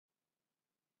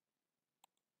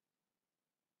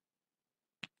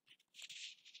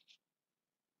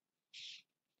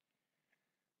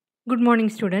Good morning,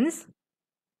 students.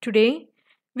 Today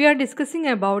we are discussing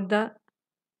about the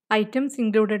items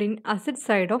included in asset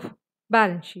side of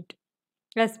balance sheet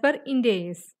as per Ind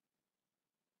AS.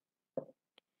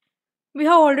 We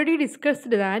have already discussed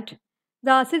that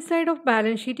the asset side of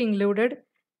balance sheet included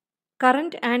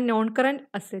current and non-current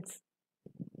assets.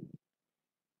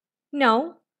 Now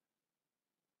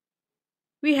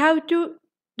we have to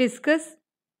discuss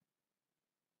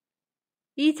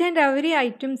each and every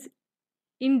items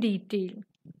in detail.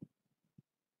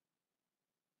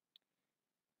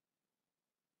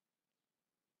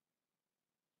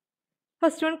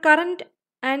 First one, current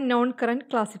and non-current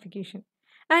classification.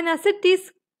 An asset is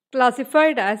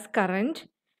classified as current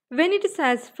when it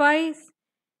satisfies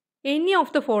any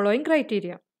of the following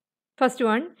criteria. First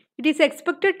one, it is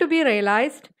expected to be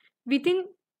realized within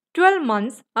 12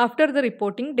 months after the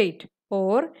reporting date,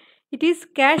 or it is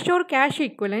cash or cash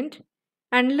equivalent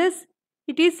unless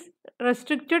it is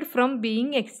restricted from being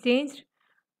exchanged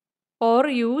or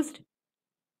used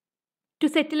to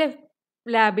settle a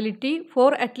liability for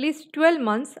at least 12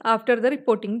 months after the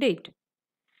reporting date.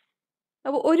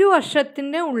 അപ്പോൾ ഒരു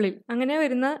വർഷത്തിൻ്റെ ഉള്ളിൽ അങ്ങനെ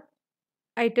വരുന്ന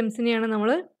ഐറ്റംസിനെയാണ്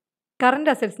നമ്മൾ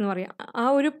current assets എന്ന് പറയുക. ആ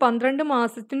ഒരു 12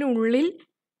 മാസത്തിനുള്ളിൽ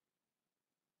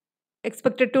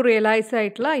എക്സ്പെക്റ്റഡ് ടു റിയലൈസ്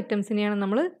ആയിട്ടുള്ള ഐറ്റംസിനെയാണ്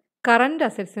നമ്മൾ കറണ്ട്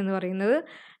അസറ്റ്സ് എന്ന് പറയുന്നത്.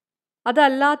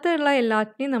 അതല്ലാത്തുള്ള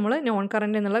എല്ലാത്തിനെയും നമ്മൾ നോൺ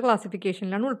കറണ്ട് എന്നുള്ള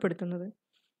ക്ലാസിഫിക്കേഷനിലാണ് ഉൾപ്പെടുത്തുന്നത്.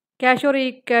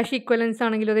 ക്യാഷ് ഈക്വലൻസ്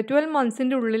ആണെങ്കിലും അതെ 12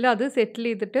 മന്ത്സിൻ്റെ ഉള്ളിൽ അത് സെറ്റിൽ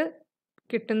ചെയ്തിട്ട്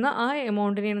കിട്ടുന്ന ആ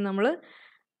എമൗണ്ടിനെയാണ് നമ്മൾ,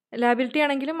 ലാബിലിറ്റി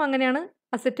ആണെങ്കിലും അങ്ങനെയാണ്,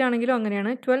 അസറ്റ് ആണെങ്കിലും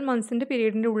അങ്ങനെയാണ്. 12 മന്ത്സിൻ്റെ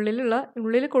പീരീഡിൻ്റെ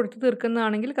ഉള്ളിൽ കൊടുത്ത്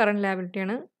തീർക്കുന്നതാണെങ്കിൽ കറണ്ട്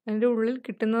ലാബിലിറ്റിയാണ്, അതിൻ്റെ ഉള്ളിൽ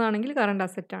കിട്ടുന്നതാണെങ്കിൽ current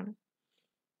അസറ്റാണ്.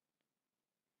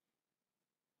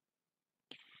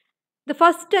 The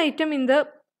first item in the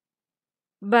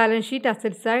balance sheet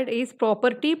asset side is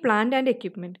property, plant and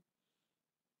equipment.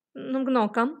 നമുക്ക്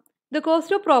നോക്കാം. The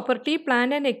cost of property,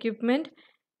 plant and equipment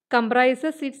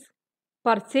comprises its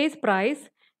purchase price,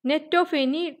 net of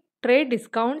any trade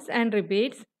discounts and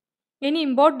rebates, any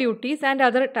import duties and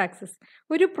other taxes.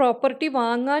 ഒരു property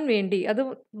വാങ്ങാൻ വേണ്ടി, അത്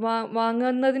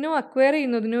വാങ്ങുന്നതിനോ acquire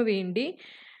ചെയ്യുന്നതിനോ വേണ്ടി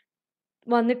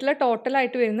വന്നിട്ടുള്ള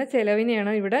ടോട്ടലായിട്ട് വരുന്ന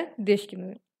ചിലവിനെയാണ് ഇവിടെ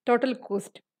ഉദ്ദേശിക്കുന്നത്. ടോട്ടൽ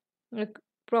കോസ്റ്റ്,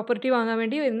 പ്രോപ്പർട്ടി വാങ്ങാൻ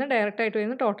വേണ്ടി വരുന്ന ഡയറക്റ്റായിട്ട്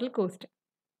വരുന്ന ടോട്ടൽ കോസ്റ്റ്.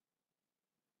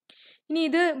 ഇനി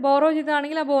ഇത് ബോറോ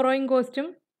ചെയ്താണെങ്കിൽ ആ ബോറോയിങ് കോസ്റ്റും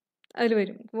അതിൽ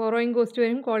വരും. ബോറോയിങ് കോസ്റ്റ്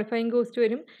വരും, ക്വാളിഫയിങ് കോസ്റ്റ്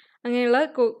വരും, അങ്ങനെയുള്ള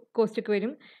കോസ്റ്റൊക്കെ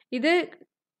വരും. ഇത്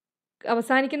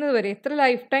അവസാനിക്കുന്നത് വരെ എത്ര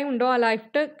ലൈഫ് ടൈം ഉണ്ടോ ആ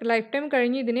ലൈഫ് ടൈം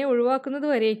കഴിഞ്ഞ് ഇതിനെ ഒഴിവാക്കുന്നത്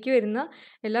വരേക്ക് വരുന്ന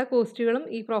എല്ലാ കോസ്റ്റുകളും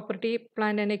ഈ പ്രോപ്പർട്ടി,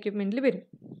 പ്ലാന്റ് ആൻഡ് എക്യുപ്മെൻറ്റിൽ വരും.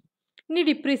 ഇനി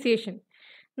ഡിപ്രീസിയേഷൻ.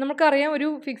 നമുക്കറിയാം, ഒരു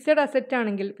ഫിക്സഡ് അസറ്റ്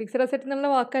ആണെങ്കിൽ, ഫിക്സഡ് അസറ്റ് എന്നുള്ള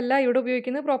വാക്കല്ല ഇവിടെ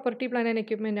ഉപയോഗിക്കുന്നത്, പ്രോപ്പർട്ടി, പ്ലാന്റ് ആൻഡ്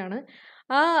എക്യുപ്മെൻ്റ് ആണ്.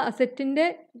 ആ അസറ്റിൻ്റെ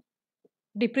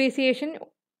ഡിപ്രീസിയേഷൻ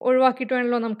ഒഴിവാക്കിയിട്ട്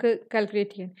വേണമല്ലോ നമുക്ക്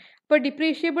കാൽക്കുലേറ്റ് ചെയ്യാൻ. അപ്പോൾ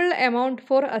depreciable amount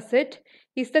four asset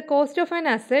is the cost of an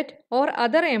asset or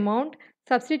other amount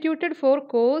substituted for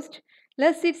cost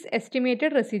less it's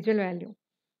estimated residual value.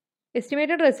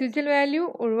 Estimated residual value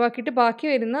ഒഴിവാക്കിയിട്ട് ബാക്കി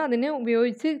വരുന്ന അതിനെ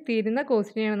ഉപയോഗിച്ച് തീരുന്ന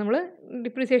കോസ്റ്റിനെയാണ് നമ്മൾ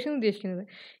ഡിപ്രീസിയേഷൻ ഉദ്ദേശിക്കുന്നത്.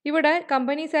 ഇവിടെ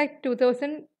കമ്പനീസ് ആക്ട്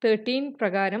 2013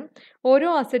 പ്രകാരം ഓരോ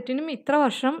അസറ്റിനും ഇത്ര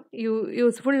വർഷം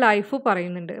യൂസ്ഫുൾ ലൈഫ്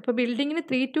പറയുന്നുണ്ട്. അപ്പോൾ ബിൽഡിങ്ങിന്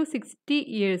 3 to 60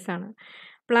 years ആണ്,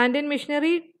 plant and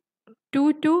machinery 2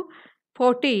 to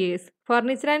 40 years,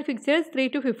 furniture and fixtures 3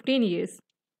 to 15 years,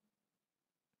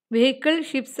 vehicle,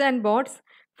 ships and boats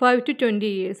 5 to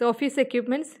 20 years, office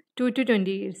equipments 2 to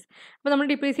 20 years. അപ്പോൾ നമ്മൾ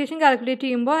ഡിപ്രീസിയേഷൻ കാൽക്കുലേറ്റ്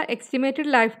ചെയ്യുമ്പോൾ എസ്റ്റിമേറ്റഡ്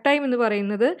ലൈഫ് ടൈം എന്ന്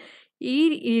പറയുന്നത് ഈ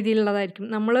രീതിയിലുള്ളതായിരിക്കും.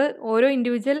 നമ്മൾ ഓരോ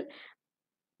ഇൻഡിവിജ്വൽ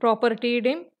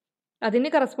പ്രോപ്പർട്ടിയുടെയും അതിന്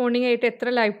കറസ്പോണ്ടിങ് ആയിട്ട് എത്ര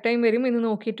ലൈഫ് ടൈം വരും എന്ന്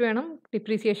നോക്കിയിട്ട് വേണം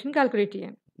ഡിപ്രീസിയേഷൻ കാൽക്കുലേറ്റ്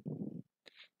ചെയ്യാൻ.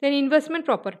 Then investment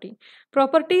property.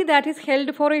 Property that is held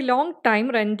for a long time,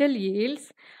 rental yields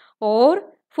or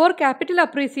for capital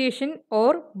appreciation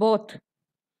or both.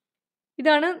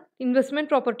 ഇതാണ്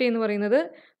ഇൻവെസ്റ്റ്മെൻറ്റ് പ്രോപ്പർട്ടി എന്ന് പറയുന്നത്.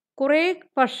 കുറേ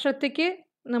വർഷത്തേക്ക്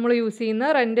നമ്മൾ യൂസ് ചെയ്യുന്ന,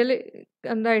 റെൻ്റൽ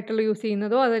എന്തായിട്ടുള്ള യൂസ്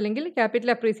ചെയ്യുന്നതോ അതല്ലെങ്കിൽ ക്യാപിറ്റൽ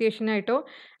അപ്രീസിയേഷനായിട്ടോ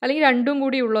അല്ലെങ്കിൽ രണ്ടും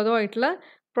കൂടി ഉള്ളതോ ആയിട്ടുള്ള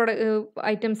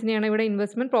ഐറ്റംസിനെയാണ് ഇവിടെ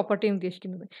ഇൻവെസ്റ്റ്മെൻറ്റ് പ്രോപ്പർട്ടി എന്ന്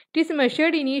ഉദ്ദേശിക്കുന്നത്. It is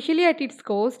measured initially at its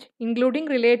cost including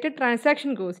related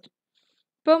transaction cost.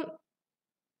 ഇപ്പം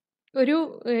ഒരു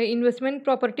ഇൻവെസ്റ്റ്മെൻറ്റ്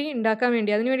പ്രോപ്പർട്ടി ഉണ്ടാക്കാൻ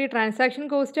വേണ്ടി അതിനുവേണ്ടി ട്രാൻസാക്ഷൻ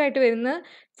കോസ്റ്റായിട്ട് വരുന്ന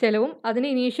ചിലവും അതിന്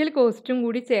ഇനീഷ്യൽ കോസ്റ്റും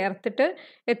കൂടി ചേർത്തിട്ട്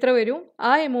എത്ര വരും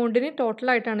ആ എമൗണ്ടിന്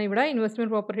ടോട്ടലായിട്ടാണ് ഇവിടെ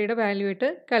ഇൻവെസ്റ്റ്മെൻറ്റ് പ്രോപ്പർട്ടിയുടെ വാല്യൂ ആയിട്ട്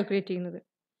കാൽക്കുലേറ്റ് ചെയ്യുന്നത്.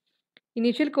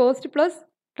 Initial cost plus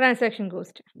transaction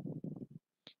cost.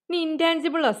 ഇനി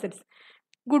ഇൻടാൻജിബിൾ അസറ്റ്സ്.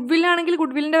 ഗുഡ്വില്ലാണെങ്കിൽ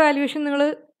ഗുഡ്വില്ലിൻ്റെ വാല്യൂവേഷൻ നിങ്ങൾ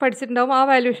പഠിച്ചിട്ടുണ്ടാവും, ആ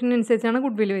വാല്യൂവേഷനനുസരിച്ചാണ്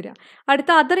ഗുഡ്വില്ല് വരിക.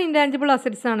 അടുത്ത അതർ ഇൻടാൻജിബിൾ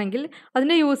അസറ്റ്സ് ആണെങ്കിൽ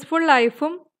അതിൻ്റെ യൂസ്ഫുൾ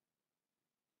ലൈഫും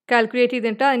കാൽക്കുലേറ്റ്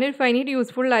ചെയ്തിട്ട് അതിനൊരു ഫൈനൈറ്റ്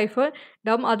യൂസ്ഫുൾ ലൈഫ്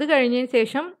ഉണ്ടാവും. അത് കഴിഞ്ഞതിന്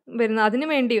ശേഷം വരുന്ന, അതിന്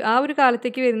വേണ്ടി ആ ഒരു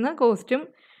കാലത്തേക്ക് വരുന്ന കോസ്റ്റും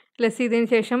ലെസ് ചെയ്തതിന്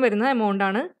ശേഷം വരുന്ന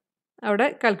എമൗണ്ടാണ് അവിടെ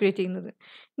കാൽക്കുലേറ്റ് ചെയ്യുന്നത്.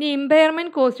 ഇനി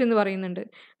ഇമ്പയർമെൻറ്റ് കോസ്റ്റ് എന്ന് പറയുന്നുണ്ട്.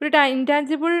 ഒരു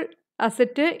ഇൻറ്റാഞ്ചിബിൾ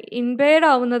അസറ്റ് ഇമ്പയർഡ്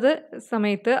ആവുന്നത്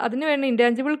സമയത്ത് അതിന് വേണ്ട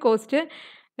ഇൻറ്റാഞ്ചിബിൾ കോസ്റ്റ്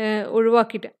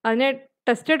ഒഴിവാക്കിയിട്ട് അതിനെ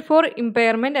tested four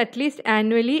impairment at least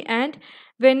annually and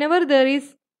whenever there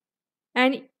is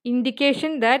an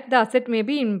indication that the asset may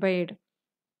be impaired.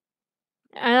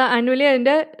 Annually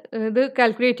അതിൻ്റെ ഇത്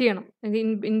കാൽക്കുലേറ്റ് ചെയ്യണം,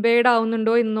 ഇമ്പയർഡ്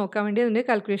ആവുന്നുണ്ടോ എന്ന് നോക്കാൻ വേണ്ടി അതിൻ്റെ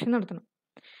കാൽക്കുലേഷൻ നടത്തണം.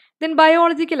 Then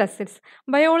biological assets.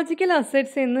 Biological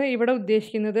assets എന്ന് ഇവിടെ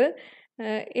ഉദ്ദേശിക്കുന്നത്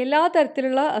എല്ലാ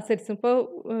തരത്തിലുള്ള അസറ്റ്സും, ഇപ്പോൾ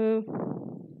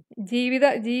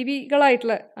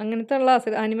ജീവികളായിട്ടുള്ള അങ്ങനത്തെ ഉള്ള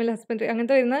ആനിമൽ ഹസ്ബൻഡറി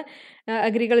അങ്ങനത്തെ വരുന്ന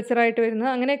അഗ്രികൾച്ചറായിട്ട് വരുന്ന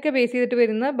അങ്ങനെയൊക്കെ ബേസ് ചെയ്തിട്ട്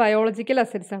വരുന്ന ബയോളജിക്കൽ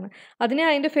അസറ്റ്സ് ആണ്. അതിനെ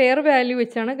അതിൻ്റെ ഫെയർ വാല്യൂ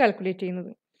വെച്ചാണ് കാൽക്കുലേറ്റ്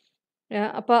ചെയ്യുന്നത്.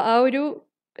 അപ്പോൾ ആ ഒരു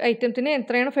ഐറ്റത്തിന്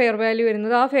എത്രയാണ് ഫെയർ വാല്യൂ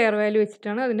വരുന്നത് ആ ഫെയർ വാല്യൂ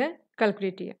വെച്ചിട്ടാണ് അതിനെ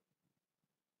കാൽക്കുലേറ്റ് ചെയ്യുക.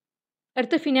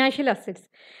 അടുത്ത financial assets.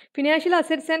 Financial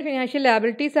assets and financial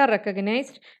liabilities R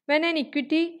recognised when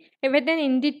an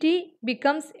entity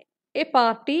becomes a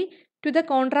party to the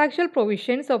contractual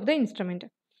provisions of the instrument.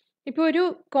 ഇപ്പോൾ ഒരു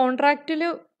കോൺട്രാക്റ്റിൽ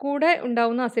കൂടെ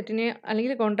ഉണ്ടാവുന്ന അസറ്റിനെ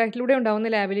അല്ലെങ്കിൽ കോൺട്രാക്റ്റിലൂടെ ഉണ്ടാവുന്ന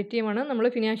ലയബിലിറ്റിയുമാണ് നമ്മൾ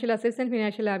financial assets and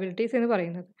financial liabilities എന്ന്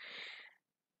പറയുന്നത്.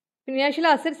 Financial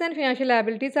assets and financial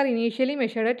liabilities R initially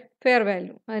measured at fair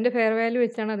value. അതിൻ്റെ ഫെയർ വാല്യൂ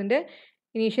വെച്ചാണ് അതിൻ്റെ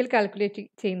ഇനീഷ്യൽ കാൽക്കുലേറ്റ്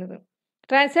ചെയ്യുന്നത്.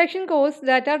 Transaction cost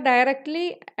that are directly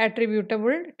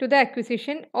attributable to the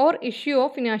acquisition or issue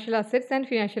of financial assets and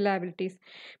financial liabilities.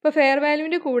 ഇപ്പോൾ fair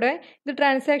വാല്യൂവിൻ്റെ കൂടെ ഇത്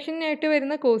ട്രാൻസാക്ഷനായിട്ട്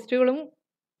വരുന്ന കോസ്റ്റുകളും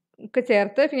ഒക്കെ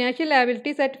ചേർത്ത് financial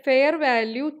liabilities at fair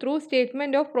value through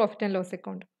statement of profit and loss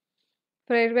account.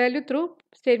 Fair value through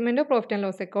statement of profit and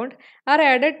loss account R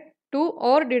added to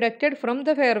or deducted from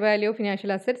the fair value of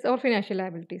financial assets or financial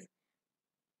liabilities.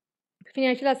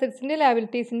 Financial അസറ്റ്സിൻ്റെ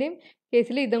ലയബിലിറ്റീസിൻ്റെയും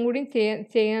കേസിൽ ഇതും കൂടി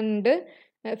ചെയ്യാനുണ്ട്.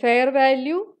 Fair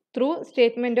value through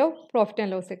statement of profit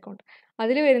and loss account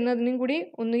അതിൽ വരുന്നതിനും കൂടി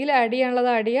ഒന്നുകിൽ add ചെയ്യാനുള്ളത്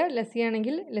add ചെയ്യുക, ലെസ്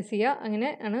ചെയ്യുകയാണെങ്കിൽ ലെസ് ചെയ്യുക, അങ്ങനെ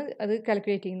ആണ് അത്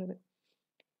കാൽക്കുലേറ്റ് ചെയ്യുന്നത്.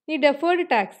 ഈ deferred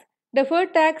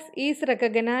tax is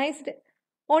recognised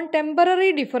on temporary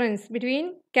difference between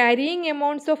carrying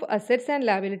amounts of assets and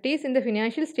liabilities in the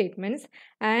financial statements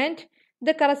and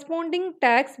the corresponding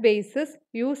tax basis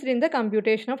used in the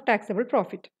computation of taxable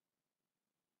profit.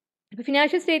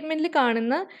 Financial സ്റ്റേറ്റ്മെൻറ്റിൽ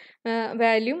കാണുന്ന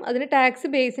വാല്യൂം അതിന്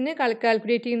tax ബേസിന്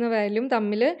calculate ചെയ്യുന്ന വാല്യൂം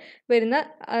തമ്മിൽ വരുന്ന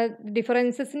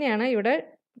ഡിഫറൻസസിനെയാണ് ഇവിടെ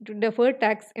deferred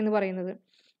tax എന്ന് പറയുന്നത്.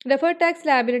 Deferred tax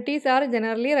liabilities are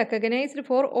generally recognized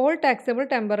for all taxable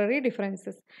temporary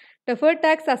differences. Deferred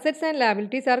tax assets and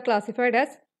liabilities are classified as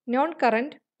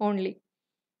non-current only.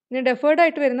 ഇനി deferred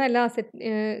ആയിട്ട് വരുന്ന എല്ലാ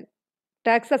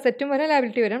ടാക്സ് അസറ്റും വരാം,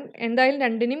 ലയബിലിറ്റി വരാം. എന്തായാലും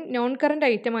രണ്ടിനും നോൺ കറൻറ്റ്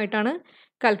ഐറ്റം ആയിട്ടാണ്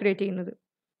കാൽക്കുലേറ്റ് ചെയ്യുന്നത്.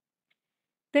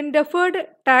 Then deferred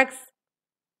tax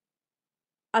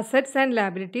assets and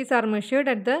liabilities are measured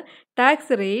at the tax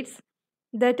rates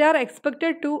that are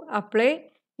expected to apply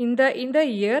in the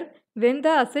year when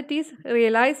the asset is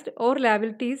realized or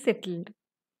liability is settled,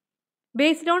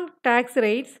 based on tax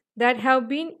rates that have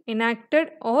been enacted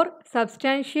or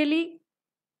substantively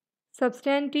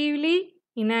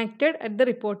enacted at the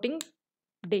reporting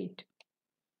date.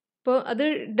 ഇപ്പോൾ അത്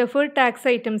deferred tax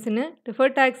ഐറ്റംസിന്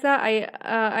deferred tax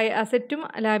അസറ്റും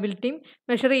ലയബിലിറ്റിയും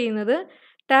measure ചെയ്യുന്നത്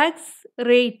tax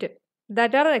rate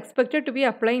that are expected to B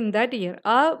apply in that year.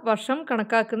 ആ വർഷം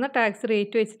കണക്കാക്കുന്ന tax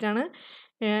rate വെച്ചിട്ടാണ്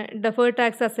deferred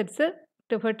tax assets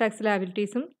deferred tax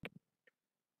ലയബിലിറ്റീസും.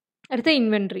 അടുത്ത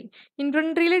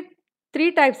ഇൻവെൻട്രിയിൽ 3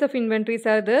 types of inventories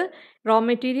are the raw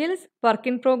materials, work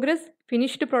in progress,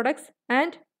 finished products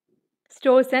and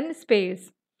stores and spares.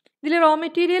 ഇതിൽ raw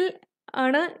material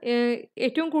ആണ്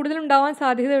ഏറ്റവും കൂടുതൽ ഉണ്ടാവാൻ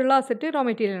സാധ്യതയുള്ള അസറ്റ്. റോ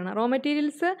മെറ്റീരിയലാണ്. റോ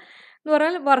മെറ്റീരിയൽസ് എന്ന്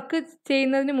പറഞ്ഞാൽ വർക്ക്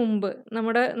ചെയ്യുന്നതിന് മുമ്പ്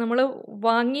നമ്മൾ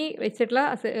വാങ്ങി വെച്ചിട്ടുള്ള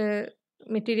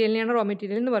മെറ്റീരിയലിനെയാണ് റോ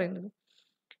മെറ്റീരിയൽ എന്ന് പറയുന്നത്.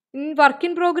 Work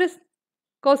in progress,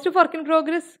 cost of work in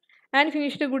progress and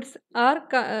finished goods are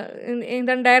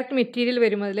എന്താണ് ഡയറക്റ്റ് മെറ്റീരിയൽ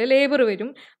വരും, അതിൽ ലേബർ വരും.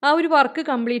 ആ ഒരു വർക്ക്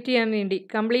കംപ്ലീറ്റ് ചെയ്യാൻ വേണ്ടി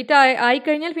കംപ്ലീറ്റ്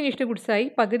ആയിക്കഴിഞ്ഞാൽ ഫിനിഷ്ഡ് ഗുഡ്സ് ആയി,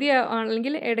 പകുതി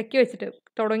അല്ലെങ്കിൽ ഇടയ്ക്ക് വെച്ചിട്ട്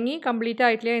തുടങ്ങി കംപ്ലീറ്റ്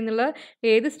ആയിട്ടില്ല എന്നുള്ള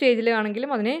ഏത് സ്റ്റേജിലാണെങ്കിലും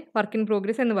അതിനെ വർക്ക് ഇൻ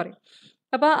പ്രോഗ്രസ് എന്ന് പറയും.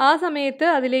 അപ്പോൾ ആ സമയത്ത്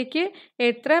അതിലേക്ക്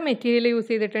എത്ര മെറ്റീരിയൽ യൂസ്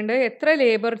ചെയ്തിട്ടുണ്ട്, എത്ര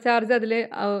ലേബർ ചാർജ് അതിൽ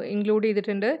ഇൻക്ലൂഡ്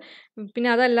ചെയ്തിട്ടുണ്ട്, പിന്നെ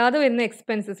അതല്ലാതെ വരുന്ന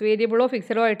എക്സ്പെൻസസ് വേരിയബിളോ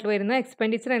ഫിക്സഡോ ആയിട്ട് വരുന്ന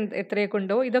എക്സ്പെൻഡിച്ചർ എത്രയൊക്കെ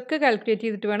ഉണ്ടോ ഇതൊക്കെ കാൽക്കുലേറ്റ്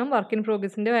ചെയ്തിട്ട് വേണം വർക്ക് ഇൻ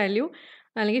പ്രോഗ്രസിൻ്റെ വാല്യൂ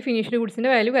അല്ലെങ്കിൽ ഫിനിഷ്ഡ് ഗുഡ്സിൻ്റെ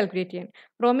വാല്യൂ കാൽക്കുലേറ്റ് ചെയ്യാൻ.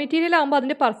 റോ മെറ്റീരിയൽ ആകുമ്പോൾ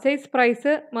അതിൻ്റെ പർച്ചേസ്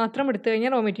പ്രൈസ് മാത്രം എടുത്തു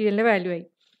കഴിഞ്ഞാൽ റോ മെറ്റീരിയലിൻ്റെ വാല്യൂ ആയി.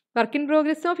 വർക്ക് ഇൻ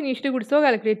പ്രോഗ്രസ്സോ ഫിനിഷ്ഡ് ഗുഡ്സോ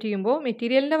കാൽക്കുലേറ്റ് ചെയ്യുമ്പോൾ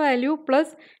മെറ്റീരിയലിൻ്റെ value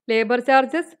plus labour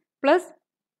charges plus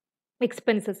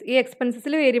expenses. ഈ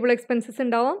എക്സ്പെൻസസിൽ വേരിയബിൾ എക്സ്പെൻസസ്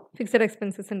ഉണ്ടാവാം, ഫിക്സഡ്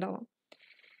എക്സ്പെൻസസ് ഉണ്ടാവാം.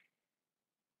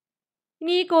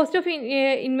 ഇനി ഈ കോസ്റ്റ് ഓഫ്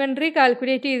ഇൻവെൻട്രി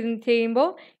കാൽക്കുലേറ്റ്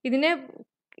ചെയ്യുമ്പോൾ ഇതിനെ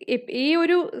ഈ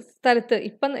ഒരു സ്ഥലത്ത്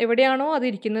ഇപ്പം എവിടെയാണോ അത്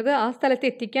ഇരിക്കുന്നത് ആ സ്ഥലത്ത്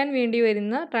എത്തിക്കാൻ വേണ്ടി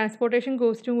വരുന്ന ട്രാൻസ്പോർട്ടേഷൻ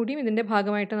കോസ്റ്റും കൂടിയും ഇതിൻ്റെ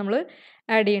ഭാഗമായിട്ട് നമ്മൾ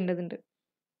ആഡ് ചെയ്യേണ്ടതുണ്ട്.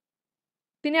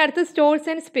 പിന്നെ അടുത്ത് stores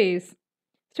and spares.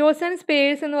 Stores and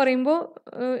spares എന്ന് പറയുമ്പോൾ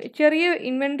ചെറിയ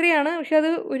ഇൻവെൻട്രി ആണ്, പക്ഷെ അത്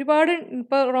ഒരുപാട്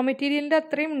ഇപ്പോൾ റോ മെറ്റീരിയലിൻ്റെ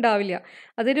അത്രയും ഉണ്ടാവില്ല.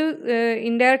 അതൊരു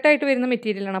ഇൻഡയറക്റ്റ് ആയിട്ട് വരുന്ന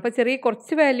മെറ്റീരിയലാണ്. അപ്പോൾ ചെറിയ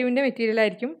കുറച്ച് വാല്യൂവിൻ്റെ മെറ്റീരിയൽ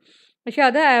ആയിരിക്കും, പക്ഷെ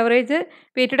അത്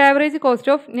weighted average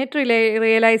cost of net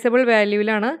realisable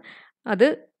വാല്യൂവിലാണ് അത്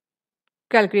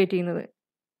കാൽക്കുലേറ്റ് ചെയ്യുന്നത്.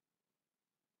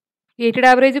 Weighted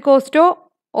average കോസ്റ്റോ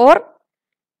or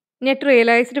net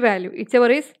realised value, ഇച്ച്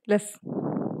എവർ ഈസ് ലെസ്.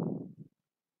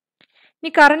 ഇനി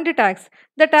current tax.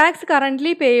 The tax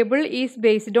currently payable is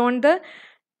based on the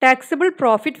taxable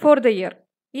profit for the year.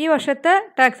 ഈ വർഷത്തെ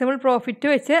taxable profit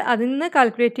വെച്ച് അതിൽ നിന്ന്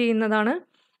calculate ചെയ്യുന്നതാണ്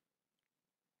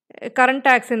കറണ്ട്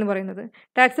ടാക്സ് എന്ന് പറയുന്നത്.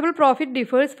 Taxable profit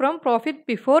differs from profit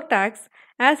before tax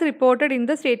as reported in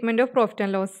the statement of profit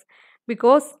and loss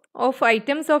because of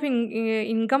items of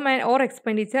income or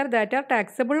expenditure that are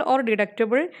taxable or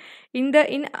deductible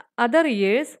in other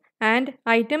years and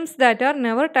items that are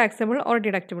never taxable or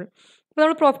deductible. ഇപ്പോൾ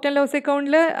നമ്മൾ profit and loss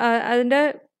അക്കൗണ്ടിൽ അതിൻ്റെ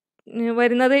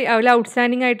വരുന്നത് അതിൽ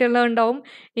outstanding ആയിട്ടുള്ളത് ഉണ്ടാവും,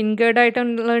 incurred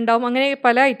ആയിട്ടുള്ളത് ഉണ്ടാവും, അങ്ങനെ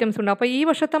പല ഐറ്റംസ് ഉണ്ടാവും. അപ്പോൾ ഈ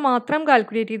വർഷത്തെ മാത്രം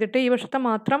കാൽക്കുലേറ്റ് ചെയ്തിട്ട് ഈ വർഷത്തെ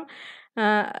മാത്രം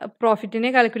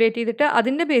പ്രോഫിറ്റിനെ കാൽക്കുലേറ്റ് ചെയ്തിട്ട്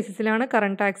അതിൻ്റെ ബേസിസിലാണ്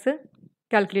കറണ്ട് ടാക്സ്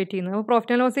കാൽക്കുലേറ്റ് ചെയ്യുന്നത്. അപ്പോൾ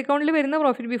പ്രോഫിറ്റ് ആൻഡ് ലോസ് അക്കൗണ്ടിൽ വരുന്ന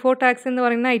പ്രോഫിറ്റ് ബിഫോർ ടാക്സ് എന്ന്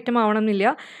പറയുന്ന ഐറ്റം ആവണമെന്നില്ല,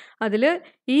 അതിൽ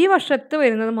ഈ വർഷത്ത്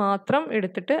വരുന്നത് മാത്രം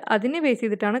എടുത്തിട്ട് അതിനെ ബേസ്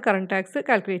ചെയ്തിട്ടാണ് കറണ്ട് ടാക്സ്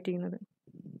കാൽക്കുലേറ്റ് ചെയ്യുന്നത്.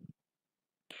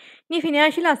 ഇനി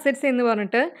ഫിനാൻഷ്യൽ അസറ്റ്സ് എന്ന്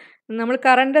പറഞ്ഞിട്ട് നമ്മൾ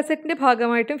കറണ്ട് അസറ്റിൻ്റെ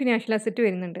ഭാഗമായിട്ടും ഫിനാൻഷ്യൽ അസറ്റ്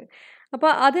വരുന്നുണ്ട്. അപ്പോൾ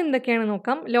അതെന്തൊക്കെയാണെന്ന്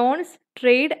നോക്കാം. Loans,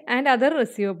 trade and other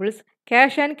receivables,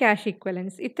 cash and cash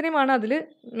ഇക്വലൻസ്, ഇത്രയുമാണ് അതിൽ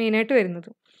മെയിനായിട്ട് വരുന്നത്.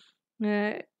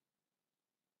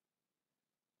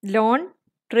 Loan,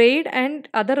 trade and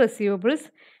other receivables,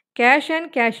 cash and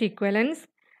cash ഇക്വലൻസ്,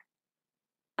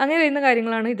 അങ്ങനെ വരുന്ന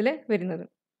കാര്യങ്ങളാണ് ഇതിൽ വരുന്നത്.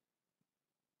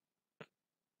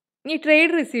 ഇനി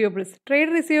ട്രേഡ്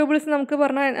റിസീവബിൾസ് നമുക്ക്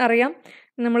പറഞ്ഞാൽ അറിയാം,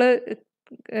 നമ്മൾ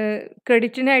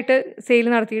ക്രെഡിറ്റിനായിട്ട് സെയിൽ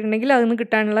നടത്തിയിട്ടുണ്ടെങ്കിൽ അതിൽ നിന്ന്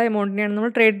കിട്ടാനുള്ള എമൗണ്ടിനെയാണ്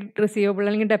നമ്മൾ ട്രേഡ് റിസീവബിൾ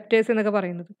അല്ലെങ്കിൽ ഡെപ്റ്റേഴ്സ് എന്നൊക്കെ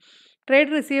പറയുന്നത്.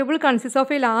 Trade receivable consist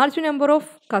of A large number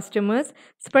of customers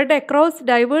spread across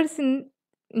diverse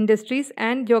industries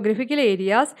and geographical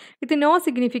areas with no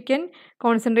significant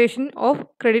concentration of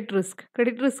credit risk.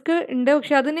 Credit risk ഉണ്ട്,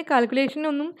 പക്ഷെ അതിന് കാൽക്കുലേഷൻ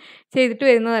ഒന്നും ചെയ്തിട്ട്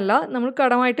വരുന്നതല്ല, നമ്മൾ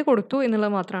കടമായിട്ട് കൊടുത്തു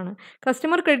എന്നുള്ളത് മാത്രമാണ്.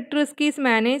 Customer credit risk is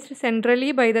managed centrally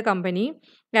by the company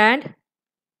and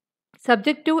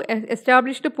subject to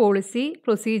established policy,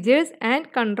 procedures and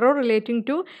control relating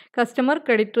to customer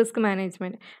credit risk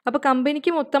management. അപ്പോൾ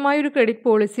കമ്പനിക്ക് മൊത്തമായൊരു ക്രെഡിറ്റ്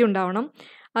പോളിസി ഉണ്ടാവണം.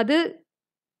 അത്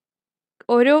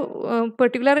ഓരോ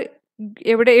പെർട്ടിക്കുലർ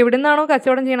എവിടെ നിന്നാണോ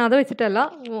കച്ചവടം ചെയ്യണം അത് വെച്ചിട്ടല്ല,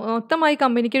 മൊത്തമായി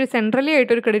കമ്പനിക്ക് ഒരു സെൻട്രലി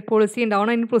ആയിട്ടൊരു ക്രെഡിറ്റ് പോളിസി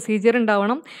ഉണ്ടാവണം, അതിന് പ്രൊസീജിയർ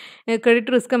ഉണ്ടാവണം,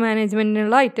 ക്രെഡിറ്റ് റിസ്ക്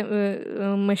മാനേജ്മെൻറ്റിനുള്ള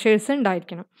മെഷേഴ്സ്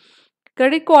ഉണ്ടായിരിക്കണം.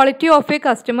 Credit quality of A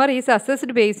customer is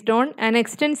assessed based on an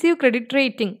extensive credit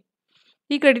rating.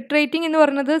 ഈ ക്രെഡിറ്റ് റേറ്റിംഗ് എന്ന്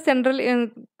പറയുന്നത് central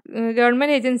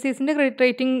government ഏജൻസീസിൻ്റെ credit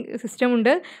rating system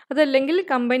ഉണ്ട്, അതല്ലെങ്കിൽ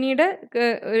കമ്പനിയുടെ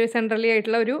ഒരു സെൻട്രലി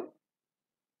ആയിട്ടുള്ള ഒരു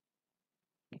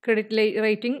ക്രെഡിറ്റ്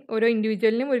റേറ്റിംഗ് ഓരോ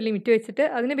ഇൻഡിവിജ്വലിനും ഒരു ലിമിറ്റ് വെച്ചിട്ട്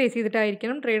അതിനെ ബേസ്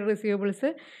ചെയ്തിട്ടായിരിക്കണം ട്രേഡ് റിസീവബിൾസ്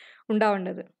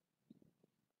ഉണ്ടാവേണ്ടത്.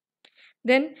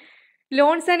 Then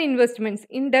loans and investments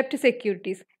in ഡെപ്റ്റ്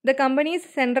securities. The companies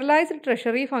centralised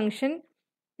treasury function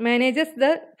manages the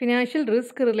financial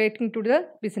risk relating to the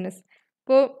business.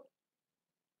 ഇപ്പോൾ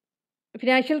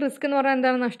ഫിനാൻഷ്യൽ റിസ്ക് എന്ന് പറഞ്ഞാൽ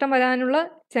എന്താണ്? നഷ്ടം വരാനുള്ള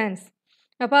ചാൻസ്.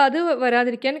 അപ്പോൾ അത്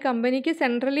വരാതിരിക്കാൻ കമ്പനിക്ക്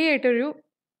സെൻട്രലി ആയിട്ടൊരു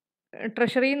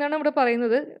ട്രഷറി എന്നാണ് ഇവിടെ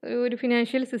പറയുന്നത്, ഒരു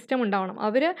ഫിനാൻഷ്യൽ സിസ്റ്റം ഉണ്ടാവണം.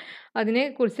 അവർ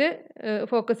അതിനെക്കുറിച്ച്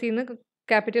ഫോക്കസ് ചെയ്യുന്ന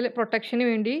ക്യാപിറ്റൽ പ്രൊട്ടക്ഷന്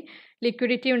വേണ്ടി,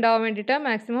 ലിക്വിഡിറ്റി ഉണ്ടാവാൻ വേണ്ടിയിട്ട്,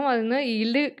 മാക്സിമം അതിൽ നിന്ന്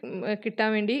ഈൽഡ് കിട്ടാൻ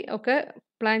വേണ്ടി ഒക്കെ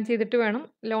പ്ലാൻ ചെയ്തിട്ട് വേണം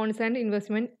loans and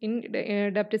investment in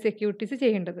ഡെപ്റ്റ് securities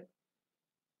ചെയ്യേണ്ടത്.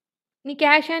 ഇനി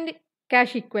cash and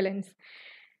cash ഇക്വലൻസ്.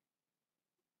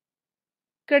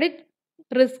 Credit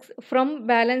risks from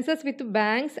balances with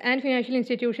banks and financial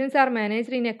institutions are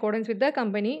managed in accordance with the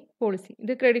company policy.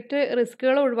 ഇത് ക്രെഡിറ്റ്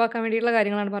റിസ്കുകൾ ഒഴിവാക്കാൻ വേണ്ടിയിട്ടുള്ള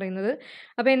കാര്യങ്ങളാണ് പറയുന്നത്.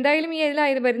 അപ്പോൾ എന്തായാലും ഈ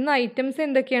ഇതിൽ വരുന്ന ഐറ്റംസ്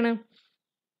എന്തൊക്കെയാണ്?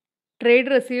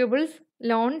 Trade receivables,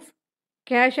 loans,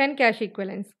 cash and cash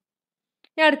ഇക്വലൻസ്.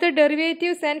 ഇനി അടുത്ത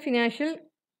ഡെറിവേറ്റീവ്സ് ആൻഡ് ഫിനാൻഷ്യൽ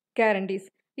ഗ്യാരണ്ടീസ്.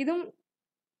 ഇതും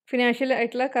ഫിനാൻഷ്യൽ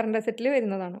ആയിട്ടുള്ള കറണ്ട് അസറ്റിൽ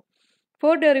വരുന്നതാണ്.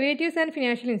 For derivatives and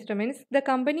financial instruments, the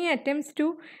company attempts to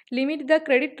limit the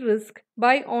credit risk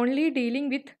by only dealing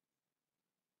with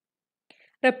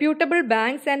reputable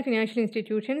banks and financial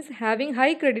institutions having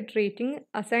high credit rating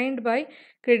assigned by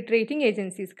credit rating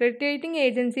agencies. Credit rating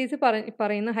agencies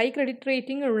പറയുന്ന high credit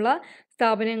rating ഉള്ള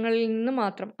സ്ഥാപനങ്ങളിൽ നിന്ന്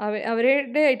മാത്രം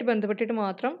അവരുടെ ആയിട്ട് ബന്ധപ്പെട്ടിട്ട്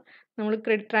മാത്രം നമ്മൾ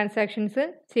ക്രെഡിറ്റ് ട്രാൻസാക്ഷൻസ്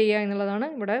ചെയ്യുക എന്നുള്ളതാണ്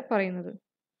ഇവിടെ പറയുന്നത്.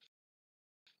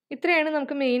 ഇത്രയാണ്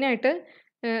നമുക്ക് മെയിനായിട്ട്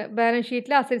ബാലൻസ്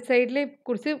ഷീറ്റിൽ അസറ്റ് സൈഡിനെ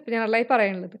കുറിച്ച് ജനറലായി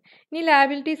പറയാനുള്ളത്. ഇനി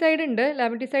ലാബിലിറ്റി സൈഡ് ഉണ്ട്.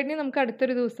 ലാബിലിറ്റി സൈഡിനെ നമുക്ക്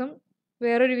അടുത്തൊരു ദിവസം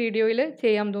വേറൊരു വീഡിയോയിൽ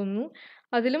ചെയ്യാൻ തോന്നുന്നു.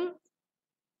 അതിലും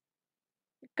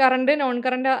കറണ്ട്, നോൺ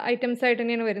കറണ്ട് ഐറ്റംസ് ആയിട്ട്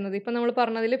തന്നെയാണ് വരുന്നത്. ഇപ്പം നമ്മൾ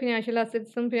പറഞ്ഞതിൽ ഫിനാൻഷ്യൽ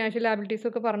അസറ്റ്സും ഫിനാൻഷ്യൽ ലാബിലിറ്റീസും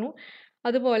ഒക്കെ പറഞ്ഞു.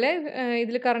 അതുപോലെ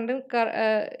ഇതിൽ കറണ്ടും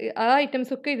ആ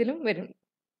ഐറ്റംസ് ഒക്കെ ഇതിലും വരും.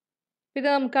 ഇത്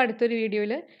നമുക്ക് അടുത്തൊരു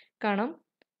വീഡിയോയിൽ കാണാം.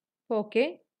 ഓക്കെ.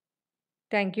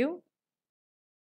 Thank you.